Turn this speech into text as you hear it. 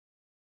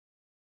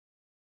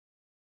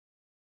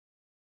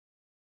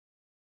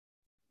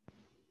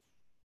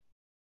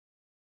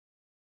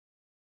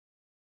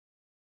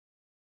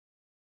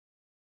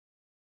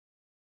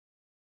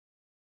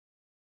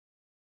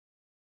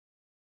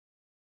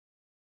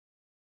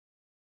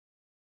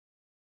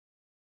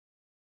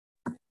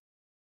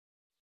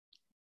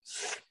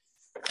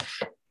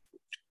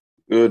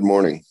Good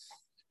morning.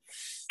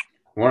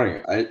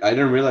 Morning. I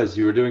didn't realize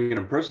you were doing it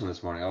in person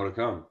this morning. I would have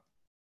come.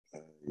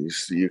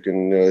 You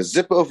can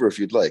zip over if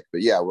you'd like,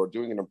 but yeah, we're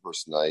doing it in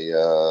person.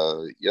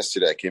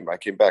 Yesterday I came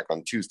back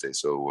on Tuesday,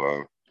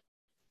 so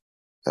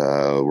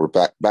we're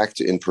back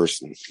to in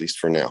person at least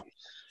for now.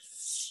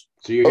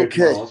 So you're here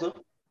tomorrow Okay, also?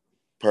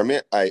 pardon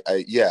me.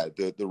 Yeah,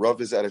 the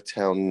Rav is out of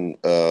town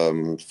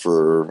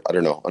for I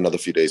don't know another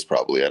few days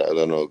probably. I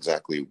don't know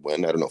exactly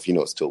when. I don't know if he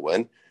knows till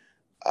when.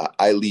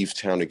 I leave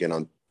town again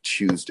on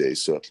Tuesday,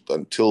 so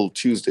until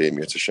Tuesday,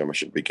 Mirz Hashem, I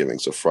should be giving.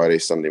 So Friday,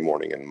 Sunday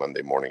morning, and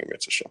Monday morning,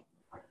 Mirz Hashem.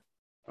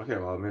 Okay,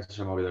 well, Mr.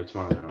 Hashem, I'll be there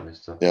tomorrow then, at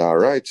least. So. Yeah, all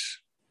right.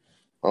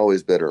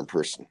 Always better in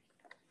person.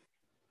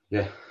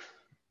 Yeah.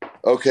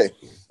 Okay,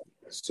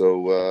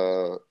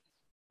 so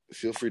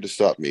feel free to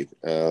stop me.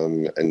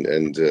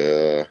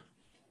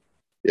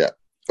 Yeah,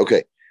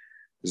 okay.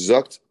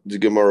 Zakt the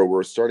Gemara.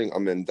 We're starting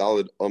Amen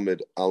Dalid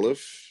Amid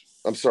Aleph.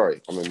 I'm sorry,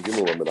 Amen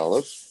Gimel Amid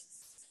Aleph.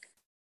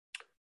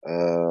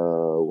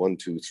 1,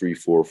 2, 3,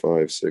 4,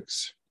 5,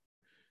 6.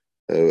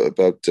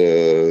 About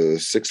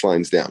 6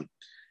 lines down.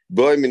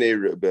 So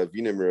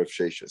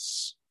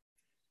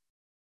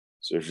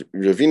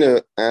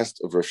Ravina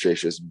asked of Rav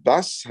Sheshes,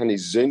 Bas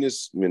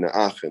hanizonis mina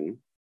achen,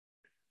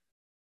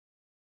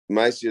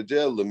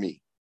 ma'asyadeh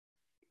lemi.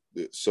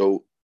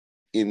 So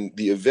in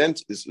the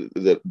event is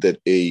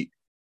that a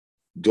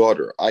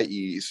daughter,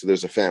 i.e., so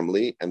there's a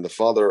family, and the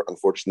father,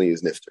 unfortunately,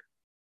 is nifter.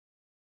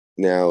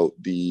 Now,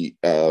 the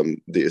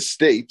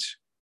estate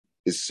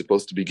is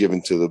supposed to be given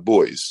to the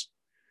boys,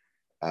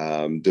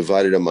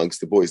 divided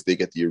amongst the boys. They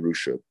get the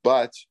Yerusha.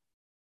 But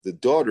the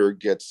daughter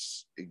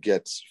gets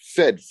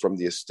fed from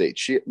the estate.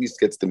 She at least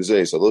gets the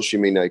mezainis. Although she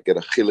may not get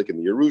a chilik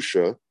in the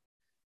Yerusha,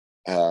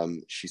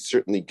 she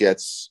certainly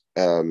gets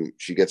her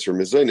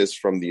mezainis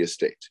from the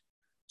estate.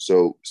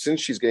 So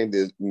since she's getting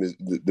the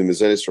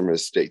mezainis from her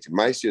estate,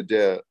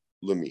 ma'asyadeh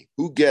lemi,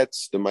 who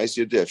gets the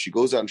ma'asyadeh? If she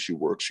goes out and she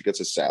works, she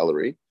gets a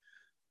salary,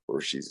 or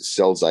she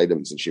sells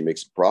items and she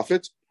makes a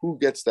profit. Who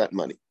gets that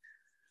money?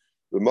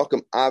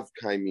 V'makam av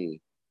kaimi.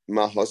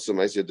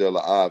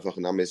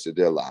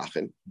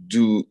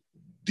 Do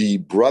the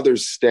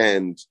brothers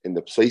stand in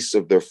the place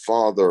of their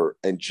father,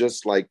 and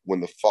just like when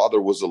the father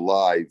was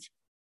alive,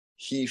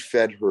 he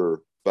fed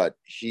her, but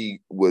he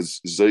was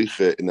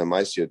zeiche in the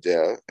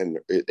ma'asyadeh, and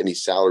any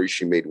salary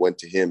she made went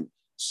to him,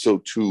 so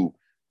too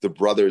the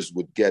brothers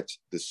would get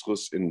the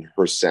schus in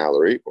her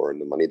salary or in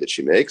the money that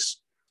she makes.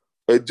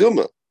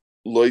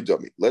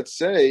 Loidami. Let's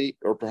say,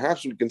 or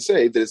perhaps we can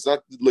say that it's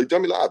not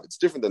loidami la'av. It's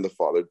different than the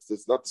father.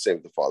 It's not the same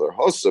with the father.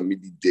 Hosa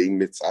mididei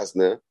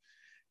mitzazna.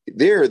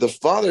 There, the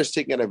father is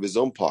taking out of his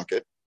own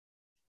pocket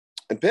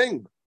and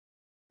paying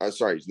her.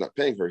 Sorry, he's not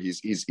paying her.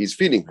 He's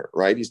feeding her,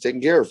 right? He's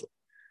taking care of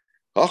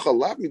her.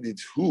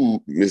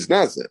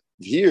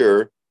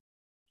 Here,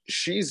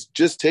 she's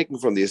just taking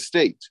from the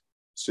estate.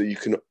 So you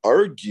can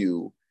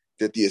argue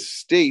that the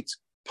estate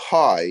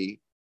pie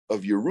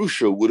of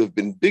Yerusha would have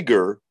been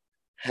bigger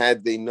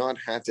had they not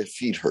had to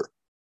feed her.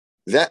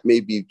 That may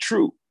be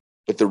true,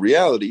 but the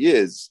reality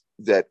is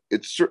that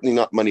it's certainly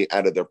not money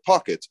out of their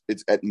pocket.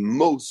 It's at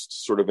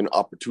most sort of an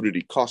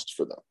opportunity cost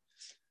for them.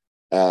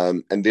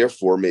 And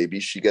therefore, maybe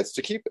she gets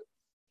to keep it.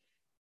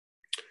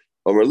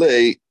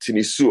 Omerle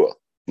tinisua.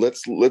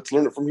 Let's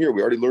learn it from here.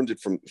 We already learned it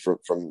from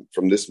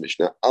this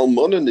Mishnah.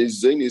 Almana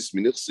nezenis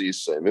minichsi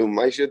yisayim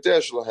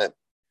ma'asyadeh.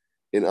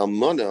 In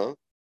Almana,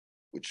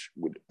 which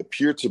would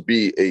appear to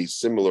be a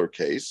similar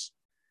case,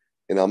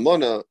 and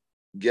Almana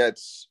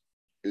is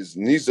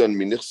nizan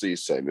min nichse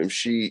yisayim.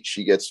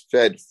 She gets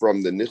fed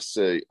from the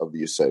nichse of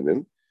the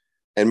yisayim,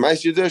 and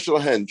ma'asyadeh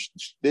shalahen,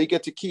 they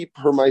get to keep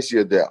her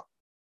ma'asyadeh.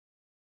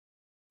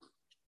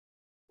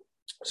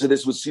 So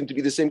this would seem to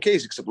be the same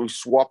case, except we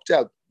swapped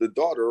out the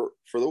daughter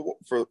for the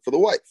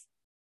wife.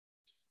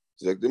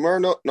 So the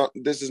Gemara,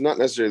 this is not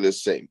necessarily the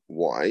same.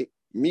 Why?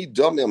 Mi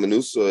dami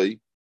amanusay,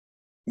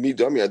 mi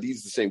dami. Are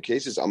these the same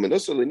cases?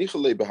 Amanusay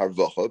lenichale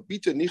b'harvacha,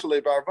 bita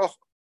nichale b'harvacha.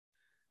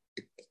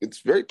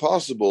 It's very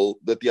possible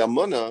that the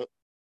Amana,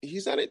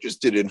 he's not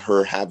interested in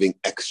her having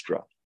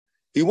extra.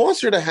 He wants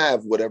her to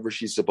have whatever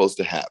she's supposed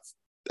to have.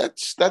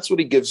 That's what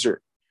he gives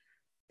her.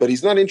 But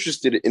he's not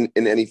interested in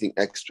anything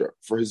extra.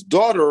 For his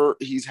daughter,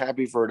 he's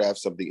happy for her to have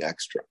something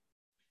extra.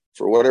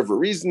 For whatever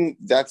reason,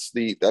 that's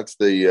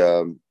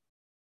Chazal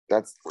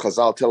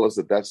tell us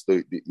that's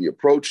the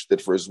approach,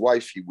 that for his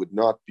wife, he would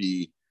not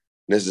be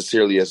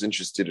necessarily as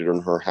interested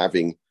in her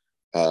having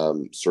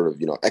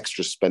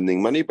extra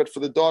spending money, but for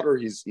the daughter,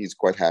 he's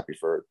quite happy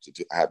for her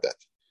to have that.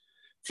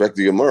 So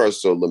you're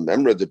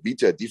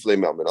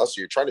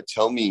trying to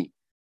tell me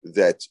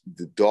that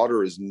the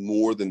daughter is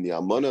more than the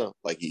amana,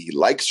 like he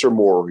likes her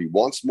more, or he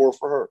wants more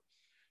for her.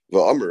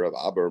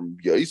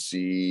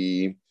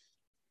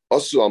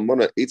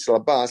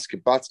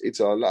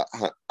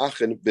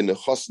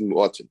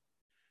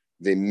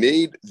 They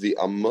made the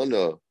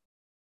amana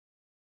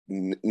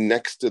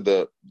next to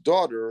the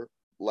daughter,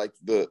 like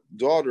the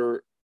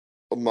daughter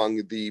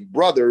among the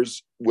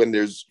brothers when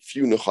there's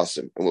few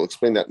nechasim, and we'll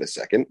explain that in a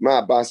second.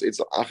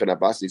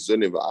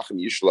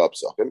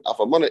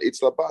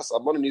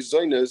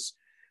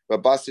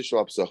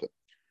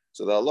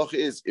 So the halacha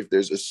is, if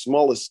there's a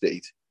small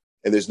estate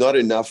and there's not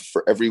enough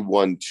for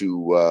everyone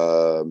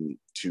to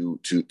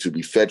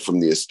be fed from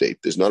the estate,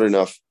 there's not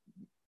enough,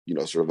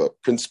 sort of a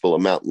principal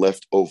amount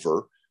left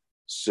over.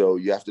 So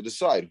you have to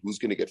decide who's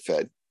going to get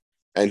fed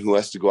and who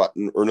has to go out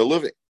and earn a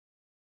living.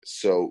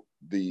 So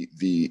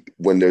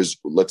when there's,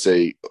 let's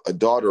say, a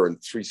daughter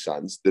and 3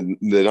 sons, the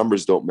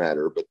numbers don't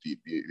matter, but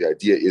the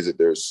idea is that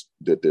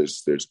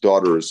there's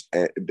daughters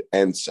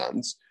and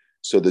sons.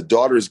 So the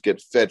daughters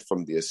get fed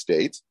from the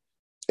estate,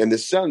 and the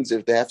sons,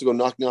 if they have to go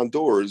knocking on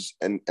doors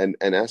and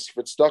ask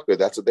for tzedakah,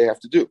 that's what they have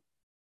to do.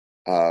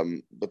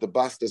 But the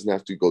bas doesn't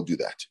have to go do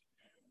that.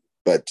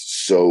 But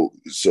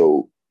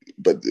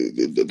the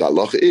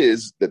halacha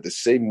is that the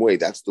same way,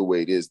 that's the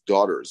way it is,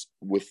 daughters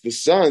with the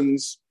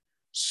sons,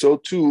 so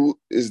too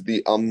is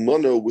the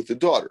almana with the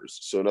daughters.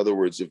 So in other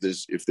words,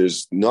 if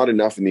there's not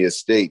enough in the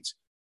estate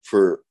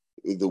for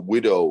the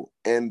widow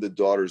and the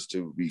daughters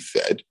to be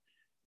fed,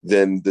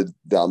 then the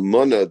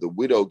almana, the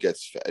widow,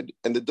 gets fed,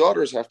 and the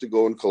daughters have to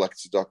go and collect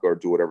tzedakah or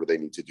do whatever they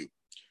need to do.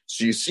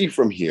 So you see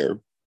from here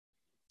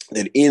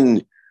that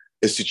in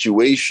a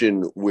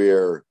situation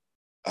where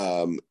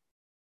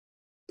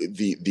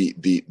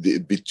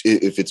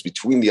if it's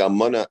between the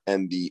almana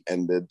and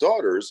the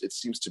daughters, it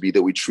seems to be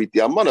that we treat the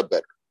almana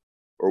better,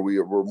 or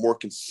we're more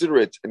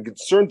considerate and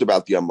concerned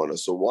about the almana.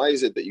 So why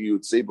is it that you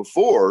would say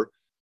before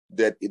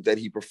that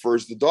he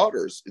prefers the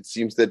daughters? It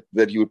seems that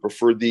he would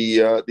prefer the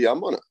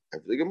almana.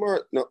 The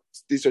Gemara, no,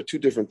 these are two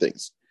different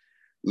things.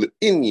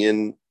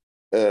 Inyan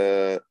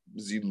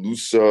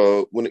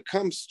zilusa, when it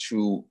comes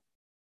to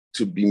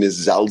be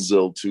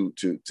mizalzel, to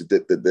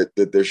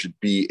that there should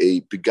be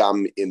a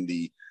pigam in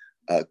the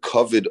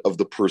covet of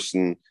the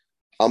person,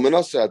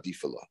 almanasa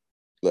adifala.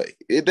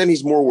 Then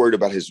he's more worried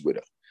about his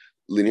widow.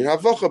 In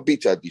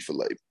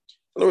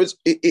other words,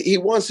 he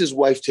wants his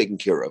wife taken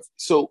care of.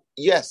 So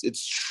yes,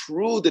 it's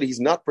true that he's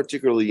not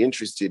particularly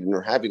interested in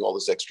her having all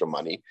this extra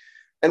money.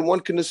 And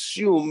one can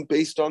assume,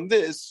 based on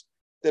this,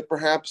 that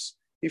perhaps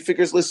he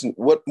figures, listen,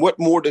 what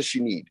more does she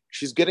need?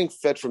 She's getting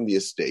fed from the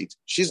estate.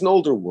 She's an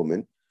older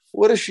woman.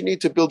 What does she need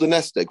to build a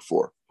nest egg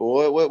for?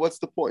 What's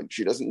the point?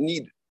 She doesn't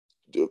need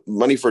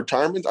money for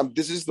retirement.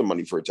 This is the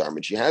money for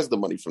retirement. She has the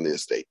money from the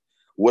estate.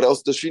 What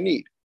else does she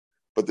need?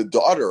 But the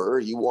daughter,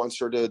 he wants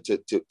her to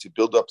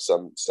build up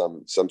some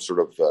sort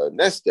of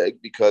nest egg,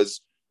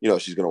 because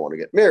she's going to want to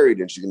get married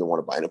and she's going to want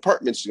to buy an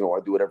apartment. She's going to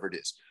want to do whatever it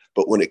is.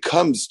 But when it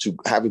comes to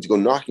having to go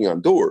knocking on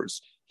doors,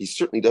 he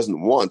certainly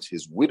doesn't want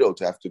his widow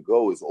to have to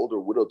go, his older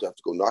widow to have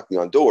to go knocking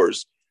on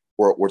doors,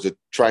 or to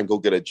try and go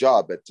get a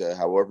job at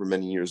however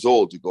many years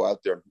old, to go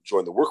out there and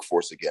join the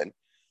workforce again.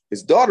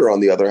 His daughter, on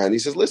the other hand, he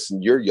says,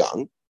 listen, you're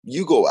young.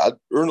 You go out,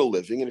 earn a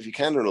living, and if you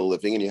can earn a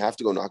living and you have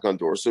to go knock on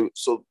doors, so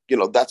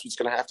that's what's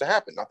going to have to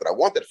happen. Not that I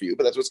want that for you,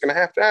 but that's what's going to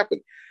have to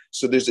happen.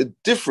 So there's a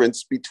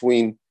difference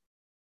between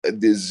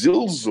the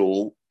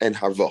zilzul and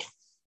harvach.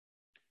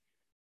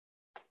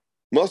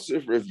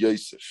 Masif Rav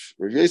Yosef.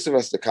 Rav Yosef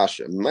has the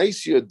kasha.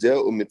 Meis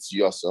yodeh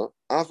u'mitziasa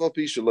afal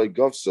pi shaloi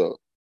gavsa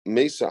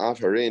meisa av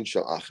harein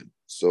shal achen.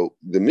 So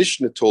the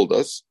Mishnah told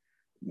us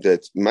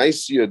that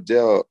meis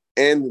yodeh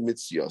and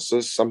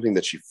mitziasa, something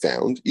that she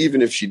found,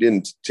 even if she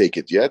didn't take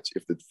it yet.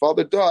 If the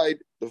father died,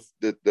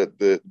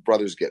 the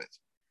brothers get it.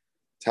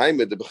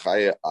 Taima de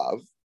b'chaya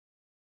av.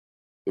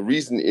 The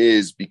reason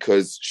is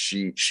because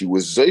she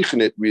was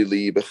zeichenet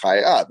really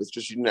b'chaya av. It's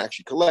just she didn't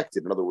actually collect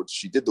it. In other words,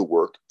 she did the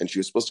work and she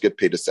was supposed to get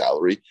paid a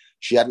salary.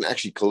 She hadn't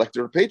actually collected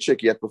her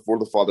paycheck yet before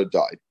the father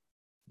died.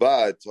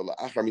 But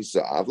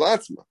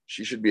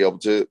she should be able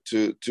to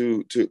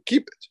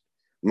keep it.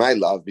 My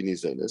love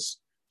b'nizaynus.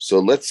 So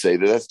let's say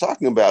that that's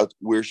talking about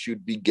where she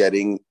would be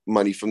getting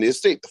money from the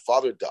estate. The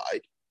father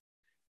died,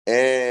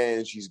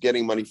 and she's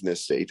getting money from the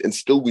estate, and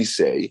still we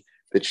say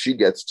that she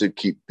gets to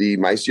keep the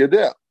mais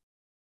yodeh.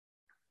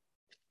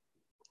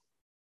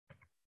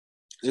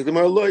 Who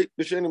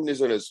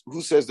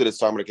says that it's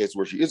talking about a case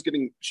where she's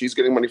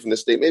getting money from the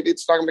estate? Maybe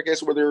it's talking about a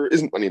case where there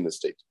isn't money in the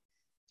estate.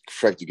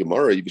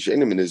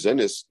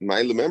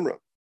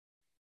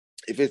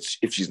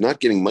 If she's not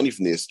getting money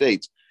from the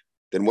estate,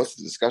 then what's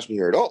the discussion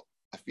here at all?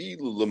 So the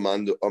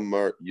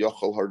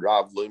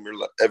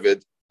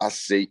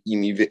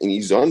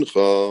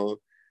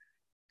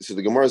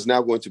Gemara is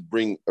now going to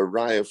bring a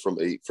raya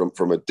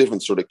from a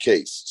different sort of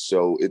case.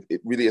 So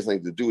it really has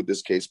nothing to do with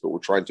this case, but we're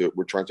trying to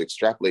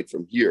extrapolate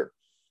from here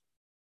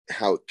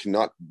how it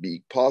cannot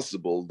be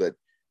possible that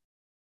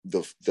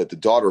the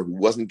daughter who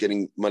wasn't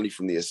getting money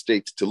from the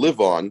estate to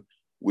live on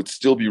would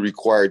still be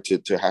required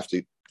to have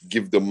to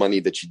give the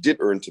money that she did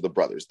earn to the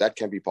brothers. That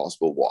can't be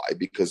possible. Why?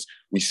 Because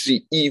we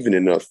see even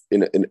in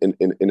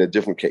a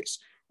different case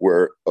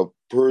where a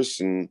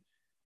person,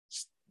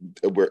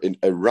 where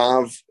a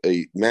Rav,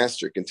 a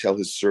master, can tell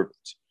his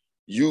servant,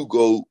 you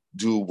go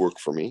do work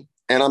for me,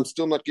 and I'm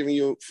still not giving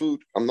you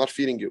food. I'm not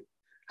feeding you.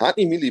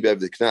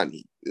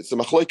 It's a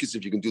machlokes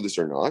if you can do this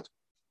or not.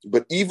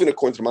 But even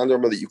according to the Mandar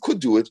that you could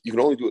do it, you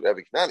can only do it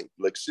every Knani,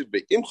 like Siv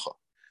Imcha.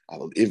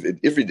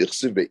 Ivri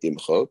Siv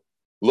Imcha,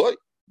 loy.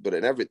 But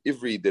in every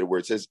Ivri that where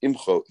it says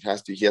Imcha,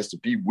 he has to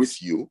be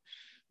with you.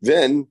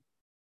 Then,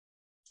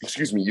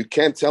 you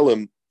can't tell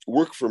him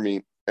work for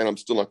me, and I'm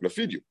still not going to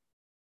feed you.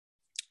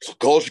 So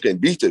Kol can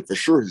beat it for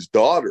sure. His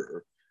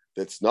daughter,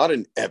 that's not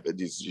an Eved,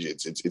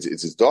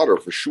 it's his daughter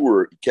for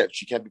sure.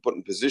 She can't be put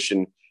in a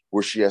position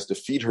where she has to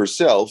feed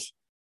herself,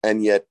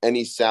 and yet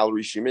any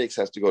salary she makes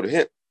has to go to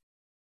him.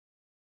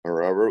 No,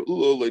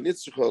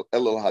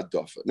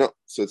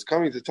 so it's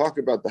coming to talk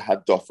about the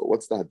Hadafa.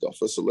 What's the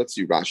Hadafa? So let's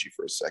see Rashi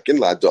for a second.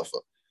 La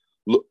Hadafa.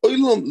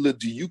 Really,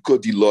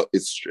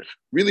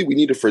 we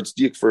need it for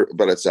tzdiak for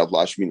about itself.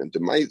 We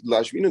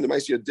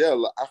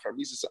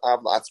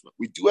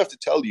do have to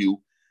tell you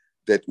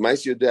that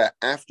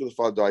after the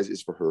father dies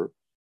is for her,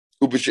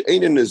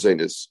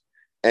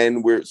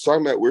 and we're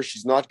talking about where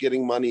she's not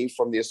getting money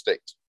from the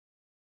estate.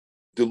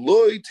 We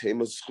want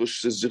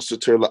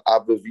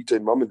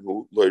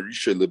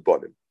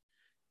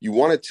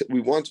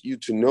you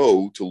to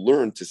know, to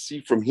learn, to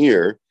see from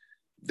here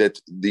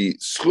that the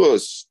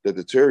schus that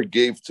the Torah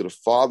gave to the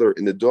father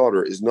and the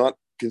daughter is not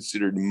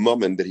considered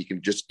mammon that he can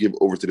just give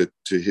over to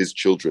his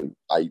children,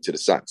 i.e. to the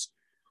sons.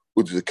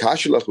 And if you're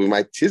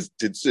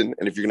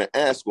going to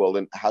ask, well,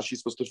 then how's she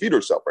supposed to feed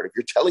herself? Right? If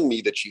you're telling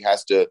me that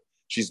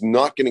she's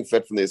not getting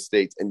fed from the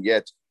estate, and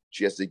yet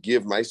she has to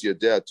give Maisya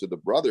Deh to the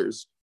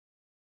brothers,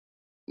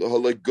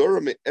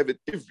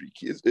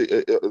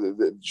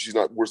 she's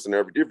not worse than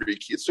every Ivri.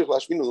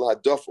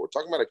 We're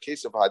talking about a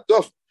case of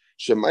Hadaf.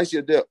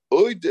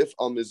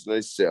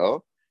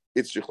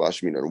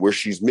 Where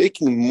she's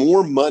making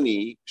more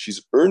money,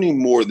 she's earning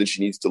more than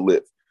she needs to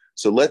live.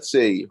 So let's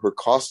say her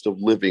cost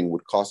of living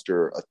would cost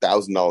her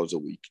 $1,000 a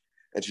week,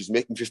 and she's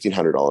making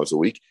 $1,500 a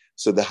week.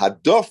 So the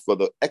Hadaf for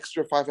the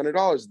extra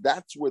 $500,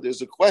 that's where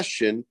there's a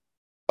question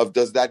of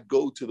does that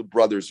go to the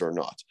brothers or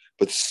not?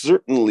 But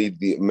certainly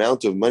the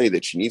amount of money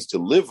that she needs to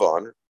live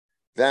on,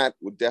 that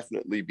would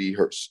definitely be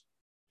hers.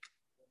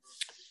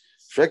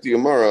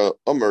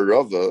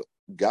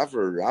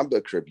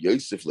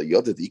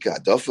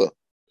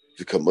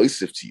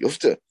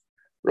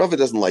 Rava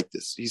doesn't like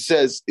this. He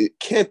says it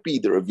can't be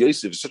that Rav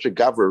Yosef is such a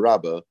Gavra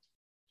Rabba,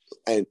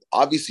 and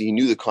obviously he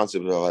knew the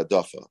concept of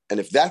Hadafa. And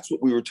if that's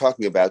what we were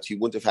talking about, he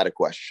wouldn't have had a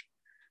question,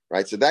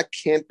 right? So that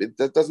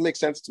doesn't make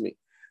sense to me.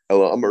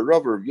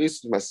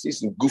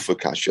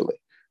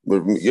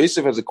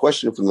 Yosef has a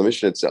question from the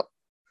Mishnah itself.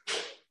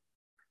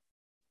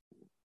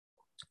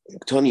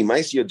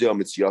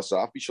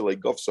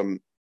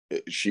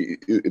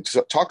 It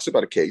talks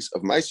about a case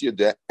of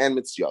Maisiyadeh and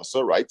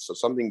Mitziasa, right? So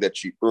something that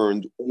she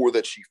earned or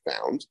that she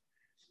found.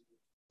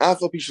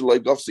 Even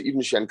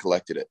if she hadn't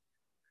collected it.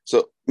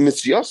 So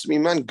Mitziasa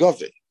miman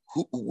gave.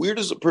 Where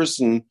does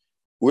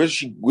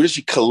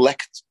she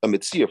collect a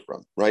Mitzia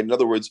from? Right? In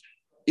other words,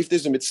 if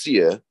there's a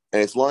Mitzia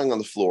and it's lying on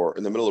the floor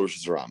in the middle of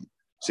Rosh Hashanah,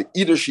 so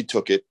either she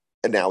took it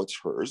and now it's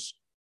hers,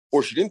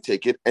 or she didn't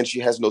take it and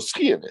she has no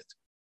ski in it.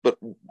 But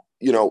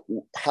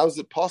how is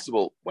it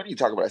possible? What are you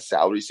talking about? A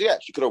salary? So yeah,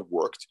 she could have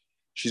worked.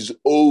 She's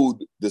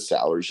owed the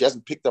salary. She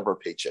hasn't picked up her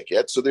paycheck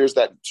yet. So there's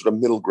that sort of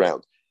middle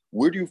ground.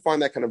 Where do you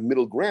find that kind of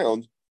middle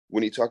ground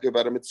when you talk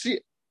about a mitzvah?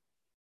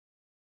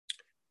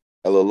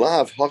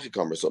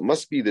 So it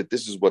must be that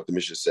this is what the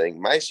Mishnah is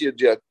saying.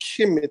 The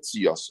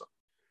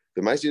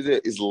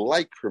mitzvah is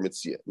like her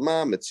mitzvah.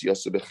 Ma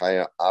mitzvah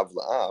b'chaya av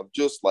la'av,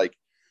 just like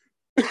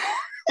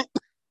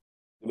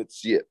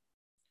mitzvah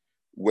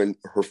when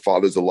her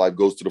father's alive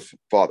goes to the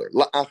father.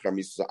 But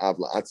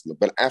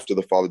after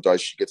the father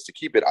dies, she gets to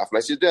keep it.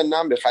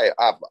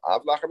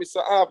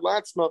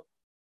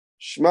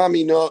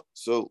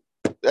 So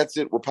that's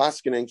it. We're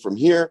paskening from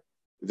here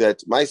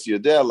that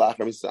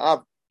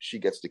she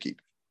gets to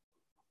keep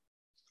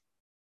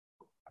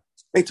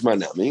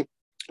it.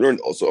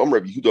 Learned also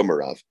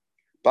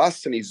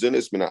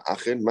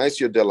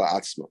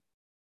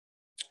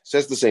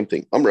says the same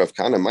thing.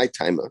 My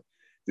timer.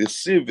 It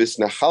says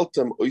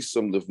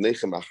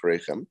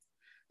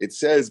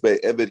by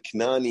Eved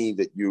Knani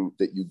that you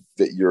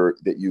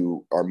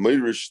are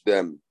meirish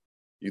them,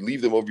 you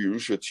leave them over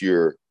Yerusha to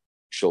your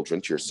children,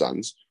 to your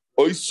sons.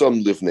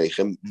 Oisam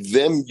livnechem,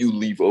 them you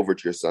leave over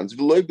to your sons.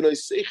 But you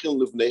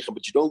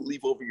don't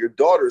leave over your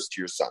daughters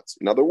to your sons.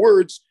 In other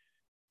words,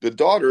 the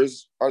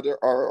daughters are their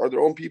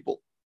own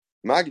people.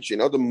 The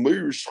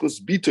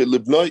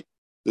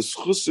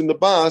schus in the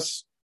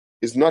bas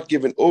is not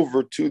given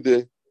over to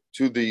the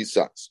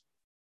sons.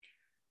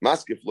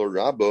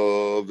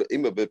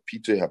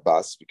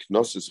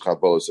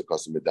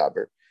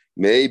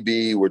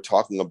 Maybe we're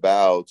talking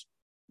about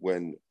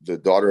when the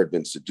daughter had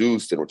been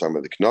seduced, and we're talking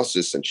about the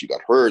knossos, and she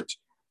got hurt,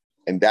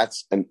 and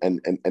that's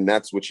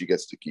what she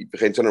gets to keep.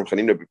 Actually,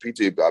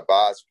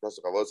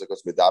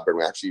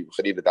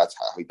 that's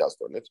how he does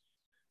learn it.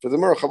 For the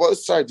Mara, Chavalas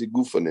is tzar de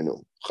gufa.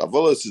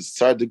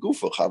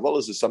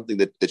 Chavalas is something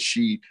that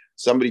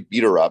somebody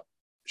beat her up,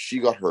 she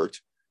got hurt,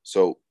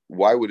 so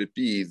why would it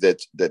be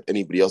that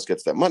anybody else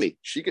gets that money?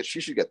 She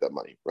should get that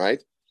money,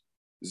 right?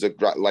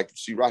 Like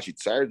see Rashi,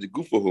 tzar de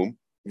gufahum.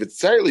 You're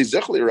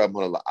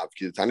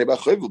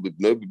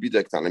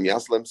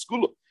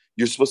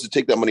supposed to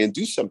take that money and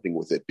do something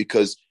with it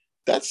because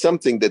that's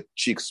something that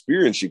she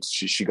experienced.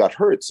 She got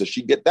hurt, so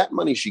she get that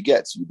money. She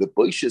gets the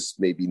boishis,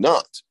 maybe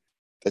not.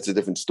 That's a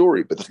different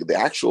story. But the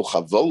actual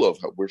chavola of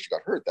where she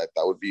got hurt, that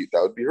would be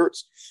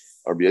hers.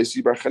 We're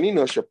talking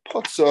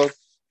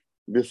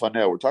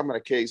about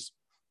a case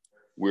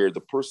where the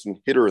person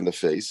hit her in the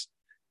face,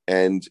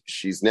 and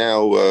she's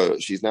now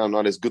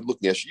not as good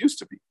looking as she used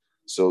to be.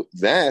 So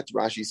that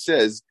Rashi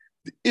says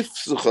the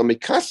ifsucha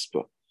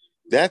mikaspa,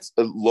 that's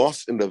a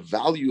loss in the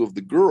value of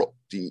the girl.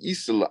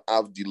 If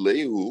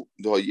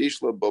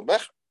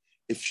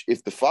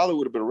the father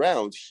would have been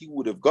around, he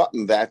would have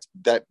gotten that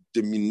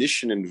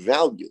diminution in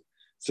value.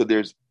 So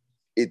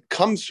it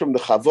comes from the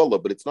chavala,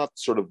 but it's not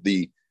sort of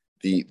the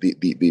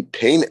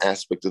pain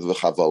aspect of the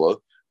chavala,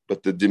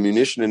 but the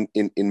diminution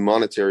in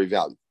monetary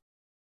value.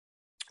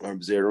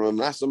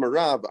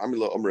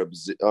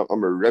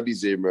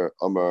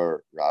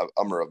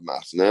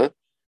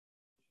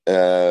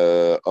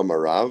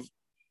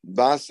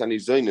 Bas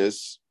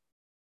anizonis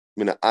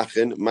mina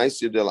achen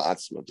meister del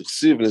atzma. The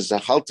chsiv is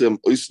zachaltem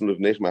oisen of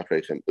nech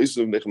machrechem.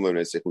 Oisen of nech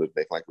learnei sech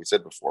levnei. Like we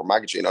said before,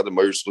 magich in other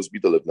moyers supposed to be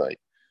the levnei.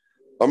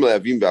 Amar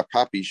avim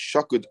v'apapi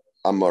shakud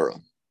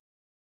amara.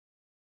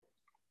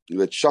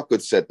 That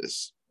Shakud said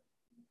this.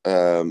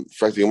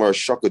 Frankly, Amara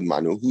shakud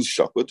manu. Who's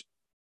shakud?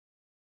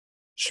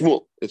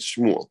 Shmuel. It's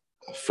Shmuel.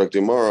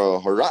 Frankly, Amara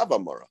harav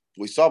amara.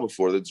 We saw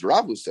before that it's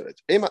Rav who said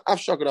it. Ema af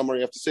shakud amara.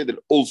 You have to say that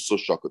also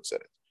Shakud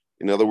said it.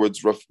 In other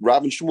words,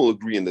 Rav and Shmuel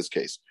agree in this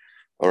case.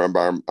 Rav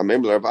Sheshes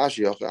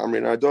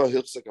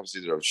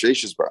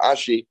bar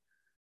Ashi.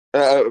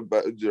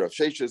 Rav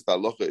Sheshes, the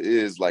halacha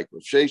is like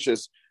Rav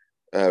Sheshes.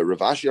 Rav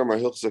Ashi Amar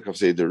Hilchsa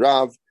Kavsei de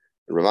Rav.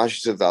 Rav Ashi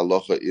says the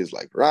halacha is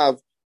like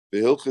Rav. The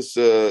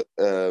Hilchsa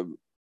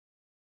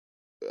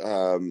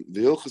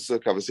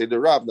Kavsei de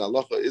Rav. The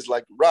halacha is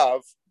like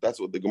Rav. That's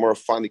what the Gemara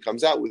finally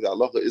comes out with. The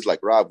halacha is like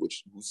Rav, who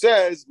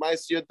says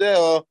Ma'aseh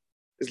Yodea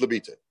is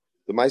Labita.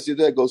 The Ma'aseh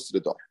Yodea goes to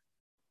the daughter.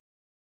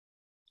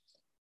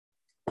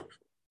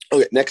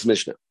 Okay, next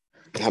Mishnah.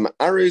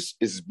 Hamaris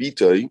is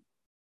bitoi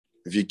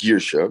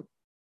v'girsha.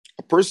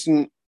 A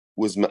person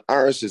was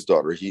ma'aris his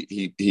daughter.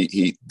 He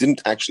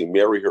didn't actually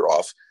marry her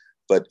off,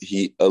 but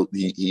he'd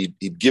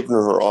given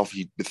her off.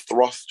 He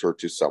betrothed her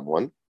to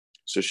someone.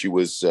 So she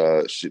was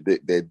they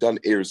had done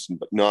erisin,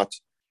 but not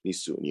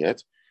nisun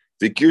yet.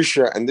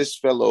 V'girsha, and this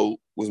fellow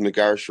was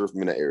megarisher of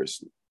mina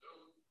erisin.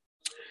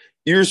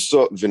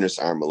 Irsa v'nus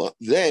armala.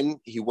 Then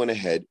he went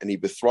ahead and he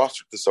betrothed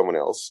her to someone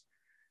else,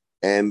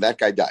 and that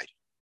guy died.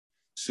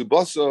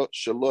 Subasa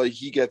shaloi,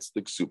 he gets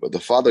the ksuba. The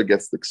father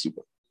gets the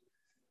ksuba.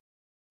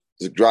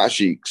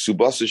 Rashi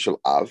ksubasa shal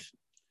av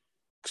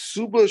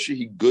ksuba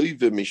shehi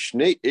goyve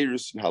mishnei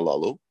erisin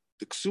halalu.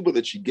 The ksuba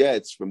that she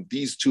gets from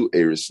these two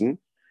erisin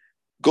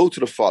go to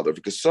the father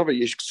because sava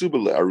yesh ksuba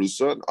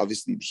le'arusa. And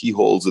obviously, he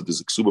holds that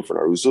there's a ksuba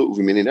for an arusa.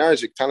 Uviminin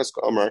arazik tanas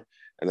ka'amar,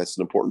 and that's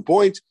an important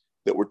point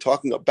that we're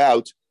talking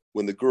about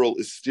when the girl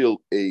is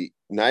still a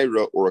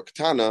naira or a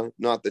katana,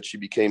 not that she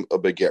became a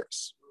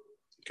begeris.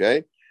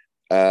 Okay.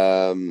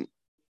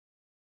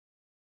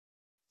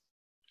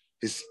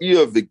 His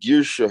ear of the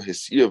girsha,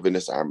 his ear of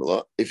Venice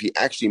Armala, if he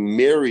actually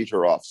married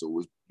her off, so it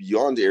was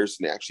beyond heirs,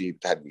 and actually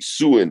had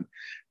Nisuin,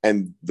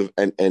 and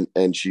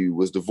she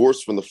was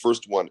divorced from the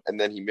first one,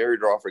 and then he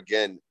married her off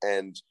again,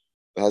 and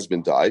the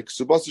husband died.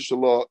 Ksubasa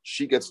Shalah,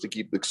 she gets to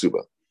keep the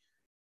ksuba.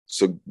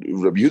 So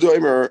Rabbi Yehuda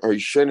Omer,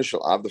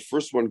 the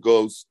first one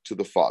goes to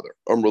the father.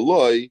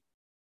 Amrullah.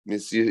 But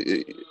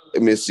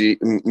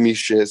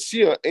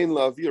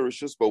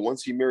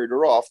once he married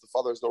her off, the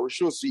father has no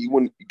rishus, so he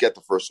wouldn't get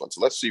the first one.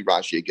 So let's see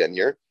Rashi again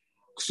here.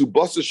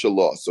 Ksubasa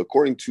shalah. So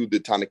according to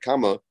the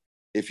Tanakama,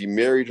 if he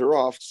married her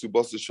off,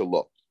 ksubasa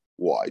shalah.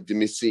 Why?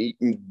 Dimisha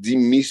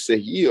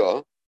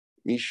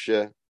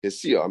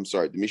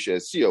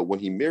when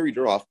he married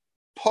her off,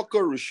 paka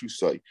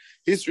rishusai.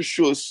 His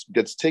rishus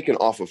gets taken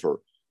off of her.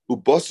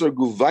 And it's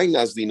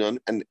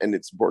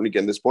important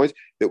again this point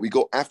that we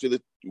go after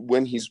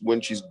when she's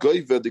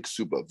goiva the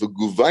ksuba the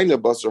guvaina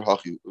basar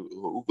hachi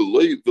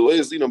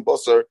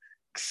basar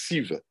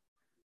ksiva,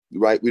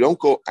 right? We don't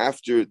go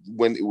after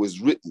when it was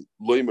written.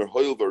 You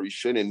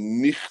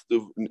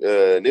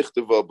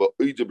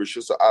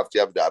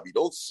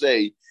don't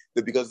say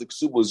that because the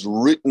ksuba was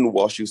written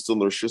while she was still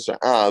in Rishus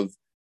Av,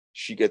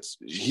 he gets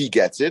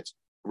it.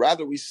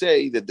 Rather, we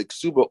say that the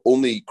ksuba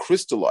only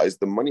crystallized,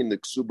 the money in the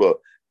ksuba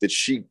that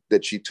she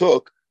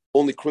took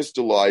only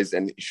crystallized,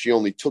 and she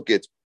only took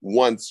it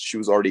once she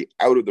was already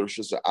out of the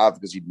Rishus Av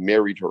because he'd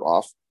married her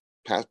off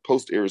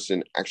post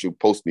Erison, actually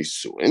post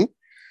Nisuin.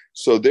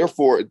 So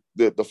therefore,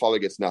 the father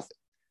gets nothing.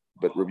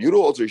 But Rabbi Yehuda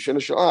also Yishena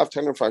Sha'av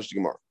Taner Fash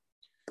Gemara.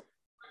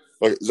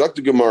 Okay,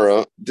 Zakta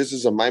Gemara. This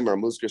is a Maimar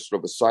Musker, sort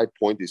of a side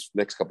point. These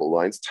next couple of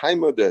lines.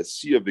 Taima the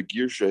Sia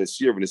Vigirsha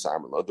Sia V'Nis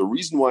Amrla. The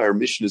reason why our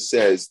Mishnah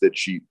says that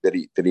he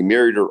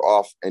married her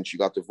off and she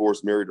got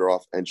divorced, married her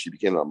off, and she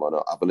became an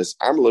Amana. Avanis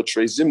Amrla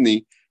Trey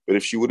Zimni. But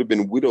if she would have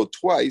been widowed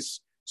twice,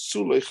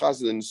 Sulei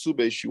Chazal and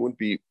Sube, she wouldn't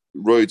be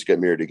roy to get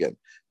married again.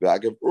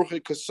 The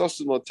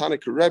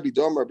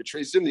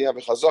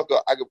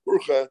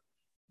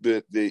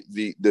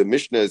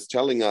Mishnah is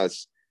telling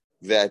us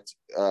that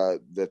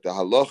that the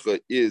halacha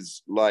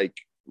is like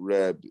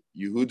Reb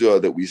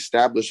Yehuda, that we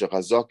establish a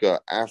chazaka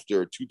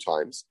after 2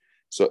 times.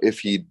 So if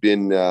she'd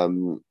been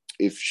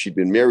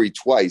married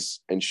twice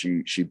and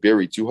she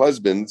buried 2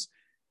 husbands,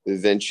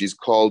 then she's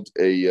called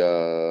a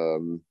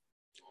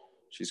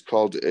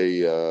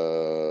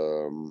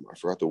I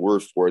forgot the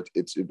word for it.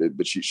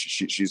 But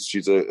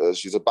she's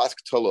a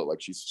basketula,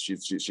 like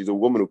she's a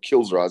woman who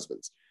kills her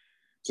husbands.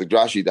 So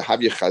Rashi, the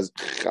Havya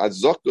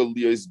Chazaka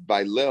lios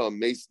bailea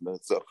meisna.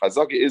 So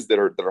Chazaka is that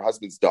her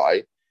husbands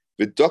die.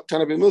 And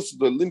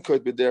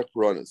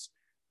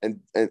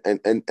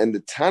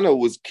the Tana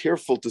was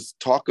careful to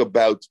talk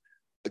about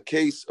a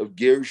case of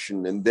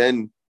Gershon, and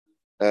then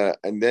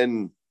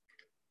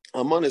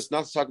Aman is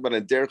not to talk about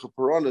a derech of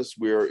Paranis,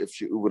 where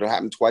if it would have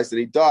happened twice that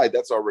he died,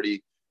 that's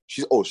already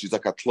she's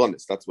like a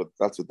katlonis. That's what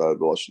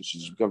the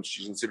she's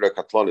considered a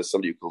katlonis,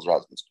 somebody who kills her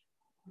husbands.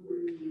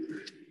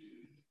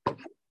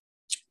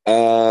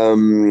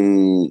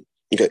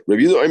 Okay,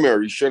 Rabbi Yehuda Omer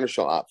Rishon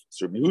Shalav.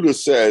 So Rabbi Yehuda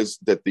says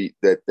that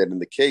in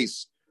the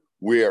case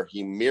where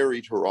he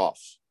married her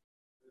off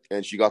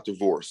and she got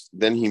divorced,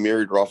 then he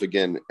married her off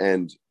again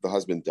and the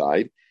husband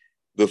died,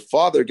 the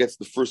father gets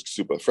the first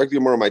ksuba. Frankly,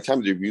 more of my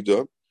time to Rabbi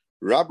Yehuda,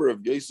 Rabbi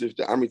of Yosef,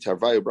 the Ami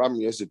Tarvaya, Rabbi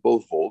and Yosef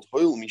both hold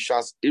Hoil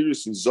Mishas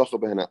Iris and Zocha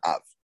Behena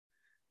Av,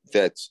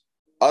 that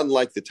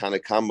unlike the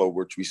Tanakama,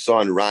 which we saw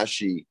in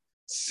Rashi,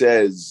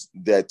 says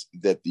that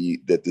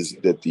the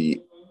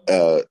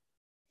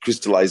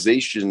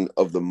crystallization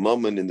of the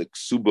mammon in the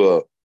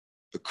ksuba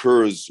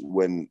occurs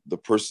when the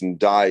person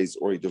dies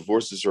or he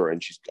divorces her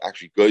and she's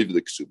actually gave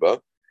the ksuba.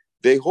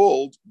 They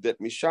hold that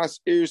Mishas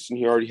Erison,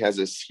 he already has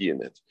a ski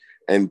in it.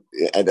 And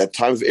at that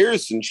time of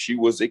Erison, she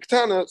was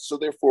Iktana, so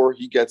therefore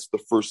he gets the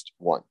first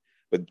one.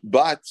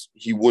 But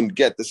he wouldn't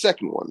get the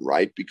second one,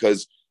 right?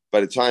 Because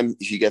by the time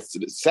he gets to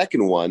the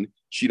second one,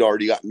 she'd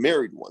already gotten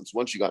married once.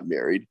 Once she got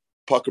married,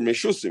 Pakar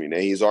Meshusim,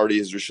 his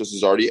Rishus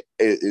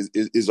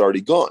is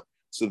already gone.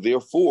 So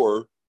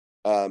therefore,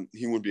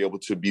 he wouldn't be able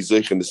to be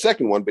zeich in the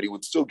second one, but he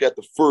would still get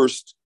the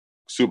first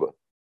ksuba.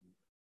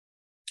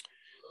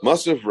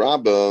 Masav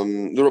Rabba,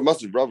 Rabbi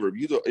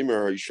Yehuda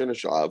Imer Yishena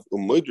Shalav,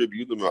 Umoid Rabbi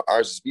Yehuda Mar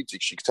Arz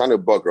Bitik Shiktana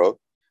Bagra,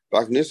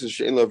 Baknis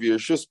Shein Lavir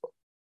Shuspa.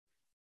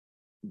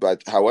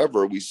 But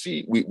however, we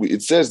see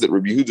it says that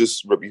Rabbi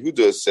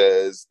Yehuda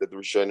says that the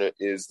Rishona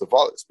is the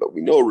Valis, but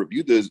we know Rabbi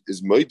Yehuda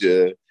is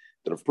Moide,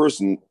 that a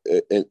person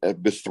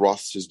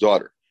bethroths his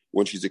daughter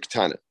when she's a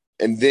Ketana.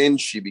 And then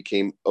she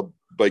became a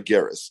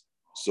Bageris.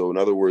 So in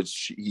other words,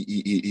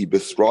 he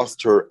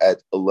betrothed her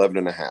at 11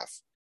 and a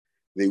half.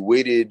 They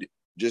waited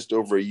just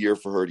over a year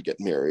for her to get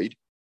married,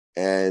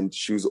 and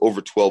she was over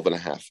 12 and a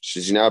half.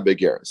 She's now a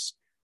Bageris.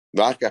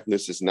 And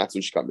that's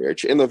when she got married.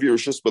 But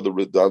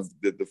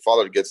the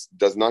father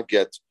does not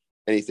get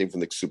anything from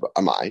the Ksuba.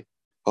 Amai.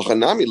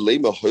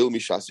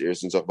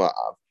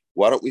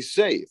 Why don't we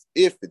say,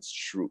 if it's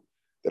true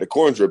that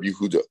according to Rabbi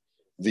Yehuda,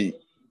 the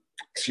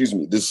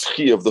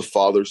schia of the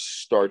father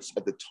starts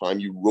at the time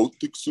you wrote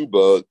the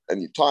ksuba,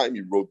 and the time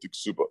you wrote the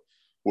ksuba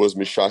was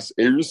mishas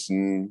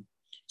erison.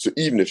 So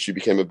even if she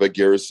became a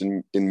bageris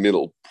in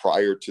middle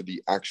prior to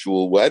the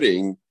actual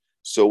wedding,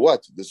 so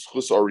what? The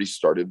schus already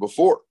started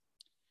before.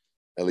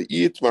 If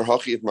you're going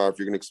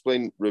to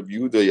explain Rabbi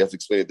Yehuda, you have to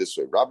explain it this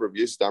way.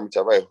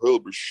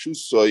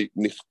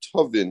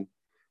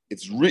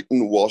 It's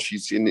written while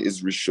she's in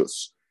his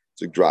rishus.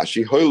 So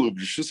Grashi,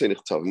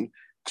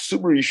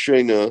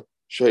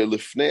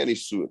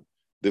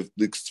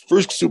 the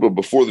first ksuba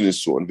before the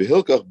nisuan.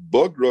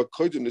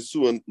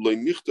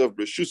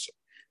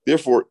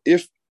 Therefore,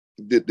 if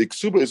the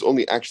ksuba is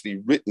only actually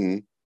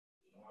written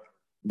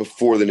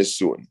before the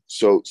nisuan,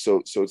 so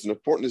it's an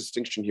important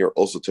distinction here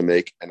also to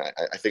make. And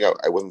I think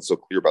I wasn't so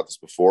clear about this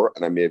before,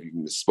 and I may have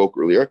even misspoke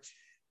earlier.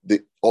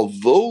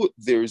 Although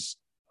there's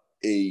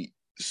a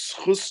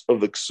schus of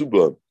the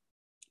ksuba,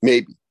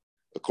 maybe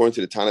according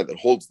to the Tana that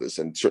holds this,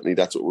 and certainly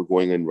that's what we're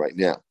going in right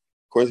now.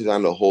 According to the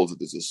Tana that holds that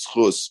there's a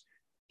schus,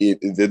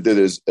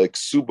 there's a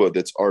ksuba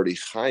that's already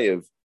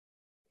chayev.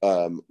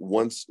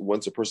 Once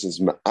a person's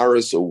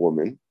ma'aris a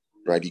woman,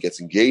 right, he gets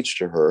engaged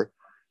to her.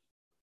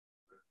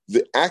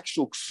 The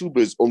actual ksuba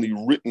is only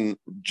written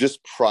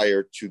just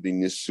prior to the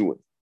nisuin.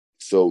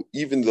 So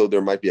even though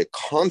there might be a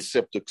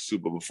concept of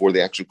ksuba before,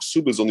 the actual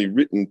ksuba is only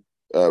written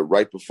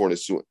right before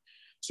nisuin.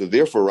 So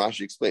therefore,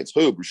 Rashi explains,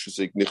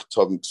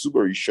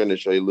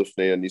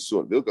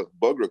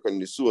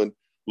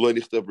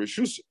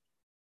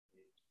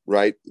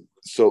 right?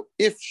 So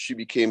if she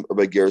became a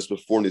bageris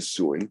before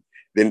nisuin,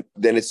 then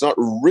it's not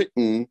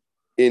written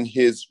in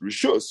his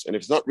rishus, and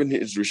if it's not written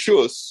in his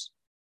rishus,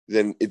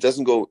 then it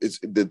doesn't go.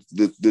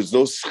 There's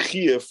no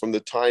schia from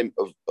the time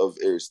of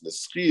eris. The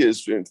schia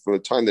is from the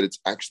time that it's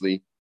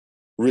actually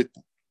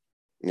written.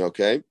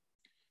 Okay.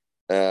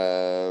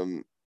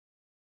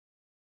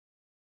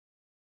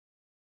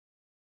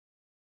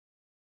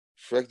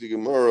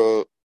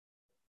 Gemara,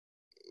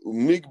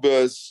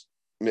 Migbas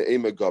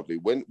me'ema gavi.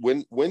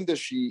 When is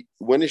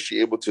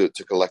she able to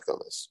collect on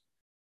this?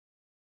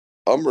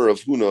 Amar of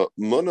Huna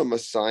Mona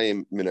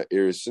Masayim Mina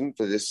Irison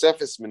for the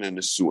Sefis Mina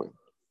Nesuin.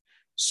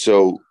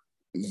 So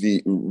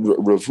the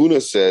Rav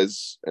Huna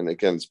says, and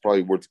again, it's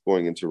probably worth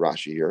going into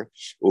Rashi here.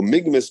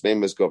 Umigmis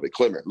Memes Gavi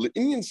Klemer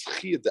Indian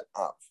Schia de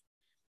Av.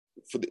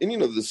 For the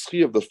Indian of the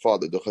Schia of the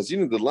father, the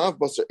Chazina the Lav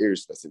Basa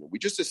Irison. We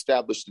just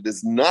established it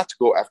does not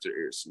go after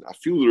Irison. I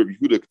feel Rabbi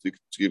Yehuda to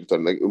give it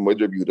like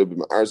Rabbi Yehuda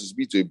b'ma'arz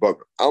bitu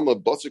b'agar Alma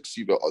Basik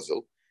Siva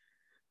Azel.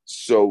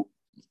 So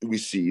we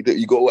see that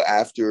you go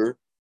after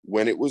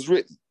when it was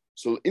written.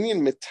 So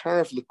Indian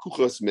metaraf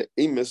lekuchas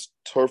me'emes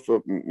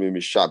torfa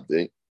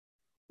mishabde.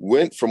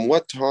 When from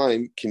what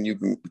time can you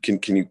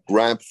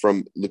grab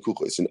from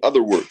lekuchas? In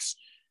other words,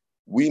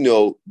 we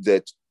know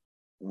that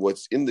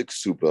what's in the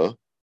ksuba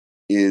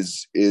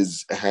there's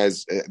a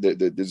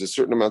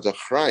certain amount of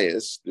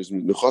chrayas. There's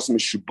nechasim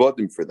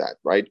mishubadim for that,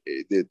 right?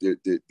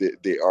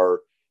 They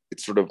are.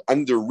 It's sort of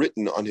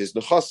underwritten on his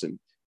nechasim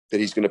that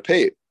he's going to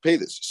pay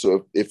this.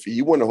 So if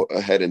he went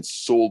ahead and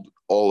sold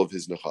all of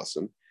his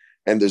nechasim,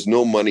 and there's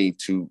no money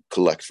to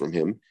collect from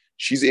him,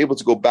 she's able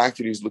to go back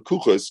to these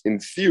lekuchas, in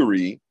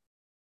theory,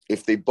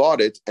 if they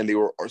bought it and they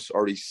were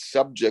already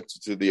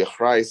subject to the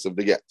achrayas of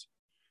the get.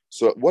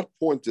 So at what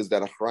point does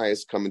that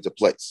achrayas come into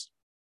place?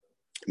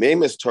 Is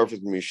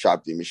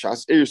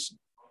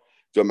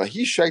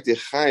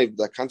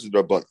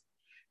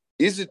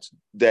it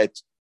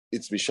that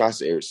it's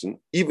mishas erison,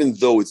 even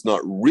though it's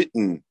not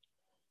written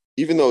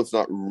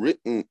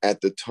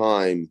at the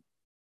time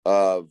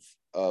of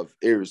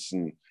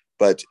erison,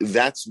 but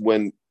that's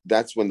when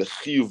the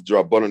chiyuv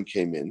drabanan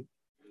came in.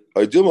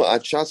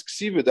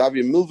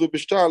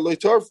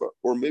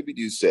 Or maybe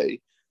you say,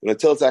 and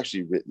until it's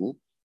actually written,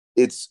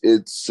 it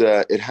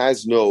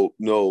has no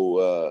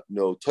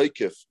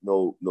taikif,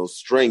 no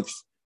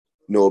strength,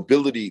 no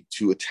ability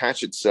to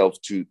attach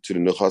itself to the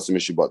nechasim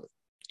mishubadim.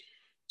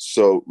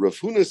 So Rav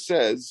Huna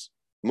says,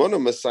 Mona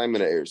Masayim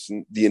and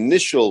Erison, the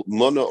initial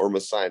Mona or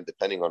Masayim,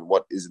 depending on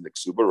what is in the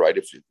ksuba, right?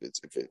 If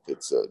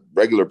it's a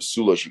regular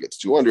psula, she gets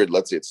 200.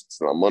 Let's say it's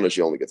not Mona,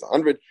 she only gets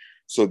 100.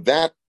 So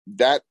that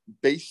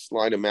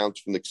baseline amount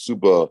from the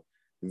ksuba,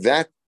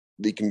 that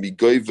they can be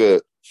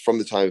goiva from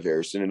the time of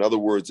Erison. In other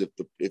words, if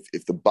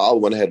the Baal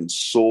went ahead and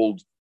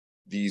sold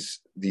these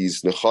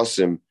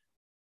nechasim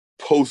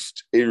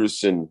post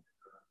Erison,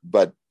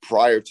 but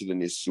prior to the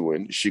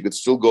nisuin, she could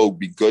still go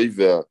be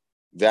goiva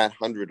that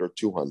 100 or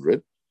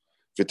 200.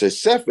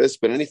 V'tesefes,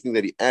 but anything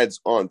that he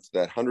adds on to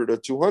that 100 or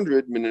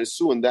 200 min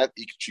nisuin, that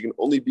she can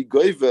only be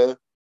goiva.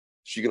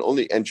 She can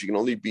only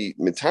be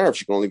mitarif.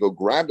 She can only go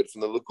grab it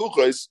from the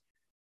lekuchas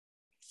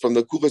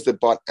that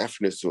bought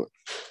after nisuin.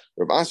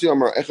 Rav Asi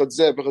Amar Echad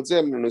Zeh B'Echad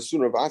Zeh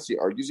Nisuin. Rav Asi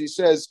argues. He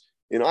says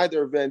in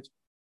either event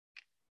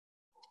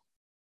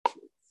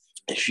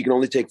she can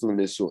only take from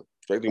the nisuin.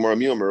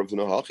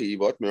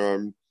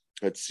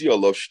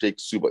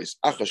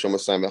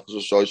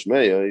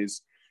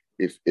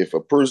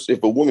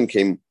 If a woman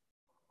came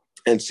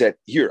and said,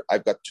 "Here,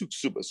 I've got two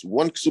ksubas.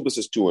 One ksubas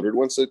is 200.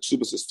 One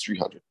ksubas is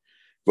 300."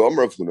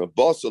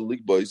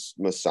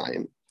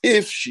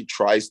 If she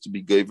tries to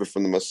be gover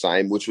from the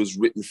Masayim, which was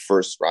written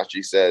first,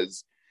 Rashi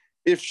says,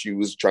 if she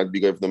was trying to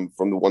be gover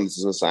from the one that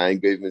is Masayim,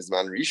 gover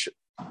mizman rishon.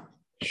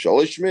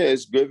 Shalish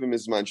is gover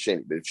mizman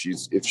sheni. But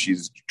if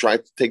she's trying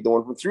to take the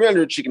one from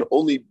 300, she can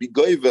only be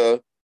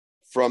gover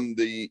from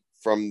the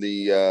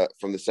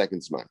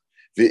second zman.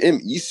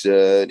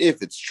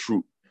 If it's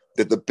true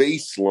that the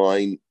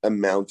baseline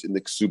amount in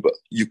the ksuba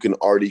you can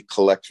already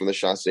collect from the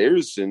shas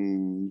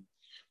erison,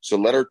 so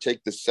let her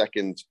take the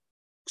second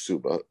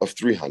ksuba of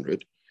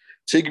 300.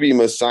 Tigbi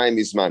Masayim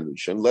Mizman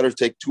Rishon. Let her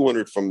take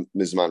 200 from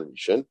Mizman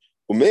Rishon.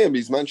 Umeya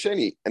Mizman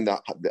Sheni. And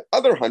the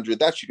other 100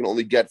 that she can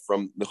only get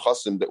from the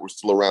chasim that were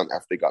still around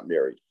after they got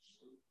married.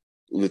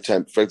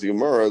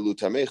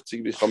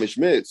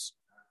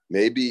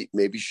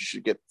 Maybe she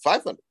should get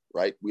 500,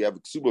 right? We have a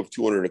ksuba of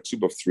 200 and a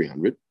ksuba of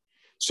 300.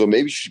 So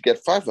maybe she should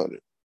get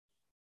 500.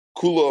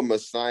 Kula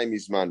Masayim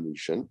Mizman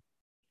Rishon.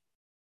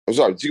 I'm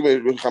sorry,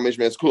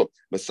 Masayim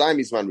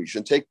Mizman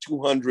Rishon. Take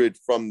 200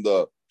 from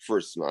the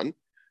first man,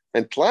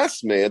 and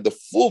Klasmea, the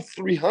full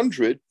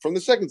 300 from the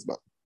second man.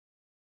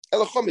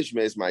 Elachomish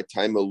is my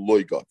time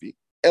loy gavi.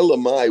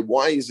 Elamai,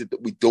 why is it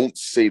that we don't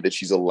say that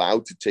she's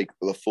allowed to take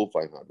the full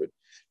 500?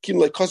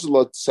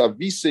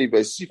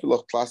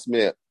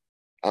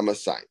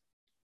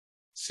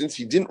 Since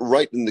he didn't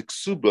write in the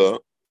ksuba,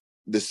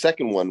 the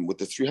second one with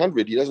the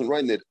 300, he doesn't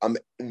write in it.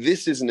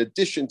 This is in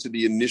addition to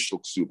the initial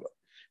ksuba.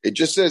 It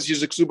just says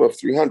here's a ksuba of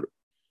 300.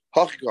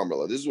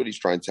 This is what he's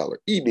trying to tell her.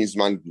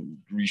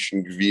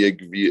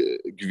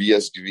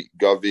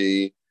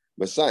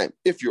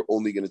 If you're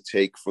only going to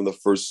take from the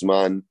first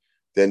man,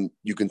 then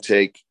you can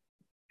take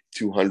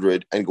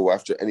 200 and go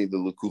after any of the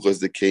lekuchas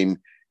that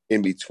came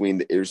in between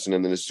the Erison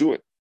and the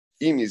Nesuin.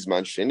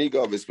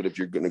 But if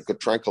you're going to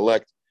try and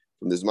collect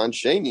from this man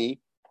sheni,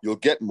 you'll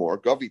get more.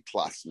 Gavi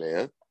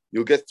plasmea,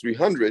 you'll get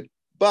 300,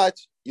 but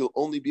you'll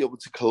only be able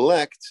to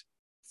collect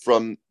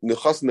from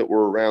nechasim that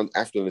were around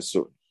after the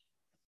Nesuin.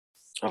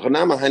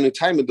 Achanama hainu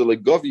time the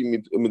legovi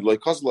mid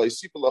lekozla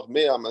isipalach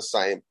mea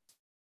masayim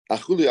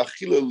achuli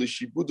achila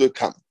lishibuda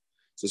kam.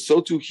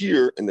 So too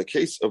here in the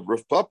case of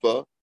Rav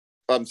Papa,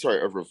 I'm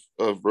sorry, of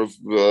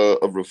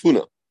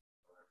Rafuna.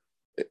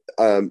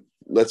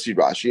 Let's see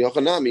Rashi.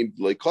 Hachanami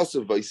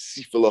lekosav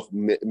isipalach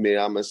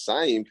mea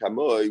masayim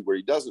kamoi, where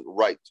he doesn't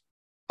write,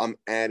 I'm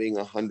adding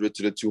 100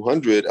 to the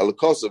 200.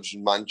 Elakosov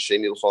shman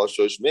sheni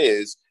l'chol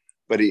meis,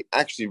 but he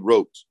actually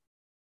wrote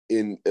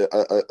in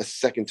a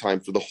second time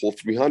for the whole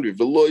 300.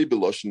 V'loy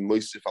b'loshin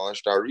moisif al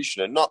shtar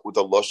rishna, not with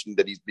a loshin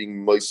that he's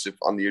being moisif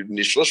on the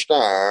initial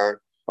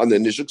shtar, on the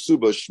initial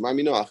ksuba.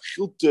 Shmamino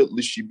achilta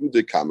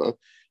l'shibuda kama.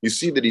 You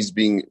see that he's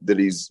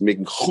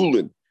making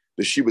chulin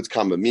the shibud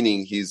kama,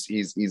 meaning he's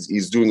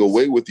doing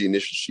away with the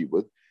initial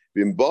shibud.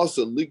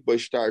 V'imbasa lig by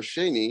shtar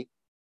sheni.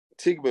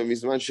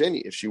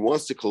 If she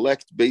wants to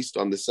collect based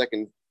on the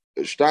second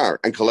star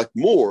and collect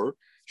more,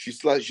 she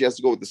has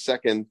to go with the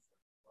second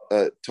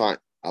time.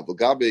 But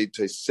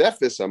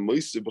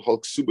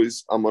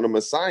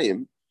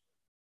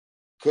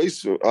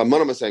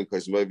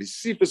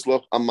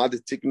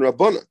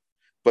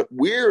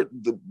where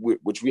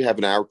which we have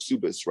in our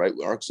ksubas, right?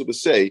 Our ksubas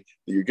say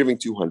that you're giving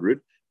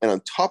 200, and on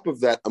top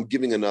of that, I'm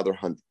giving another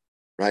 100,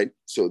 right?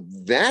 So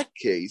that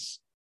case,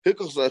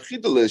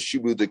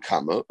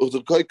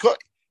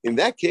 in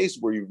that case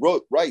where he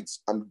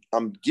writes,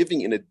 I'm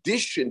giving in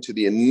addition to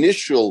the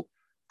initial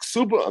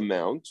ksuba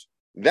amount,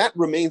 that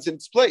remains in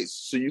its place.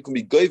 So you can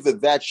be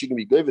goyva that, she can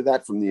be goyva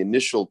that from the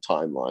initial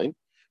timeline,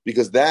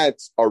 because that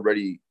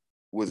already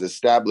was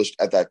established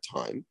at that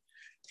time.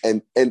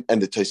 And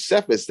the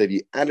tosefes that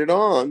he added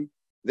on,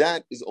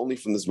 that is only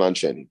from the Zman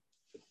Sheni.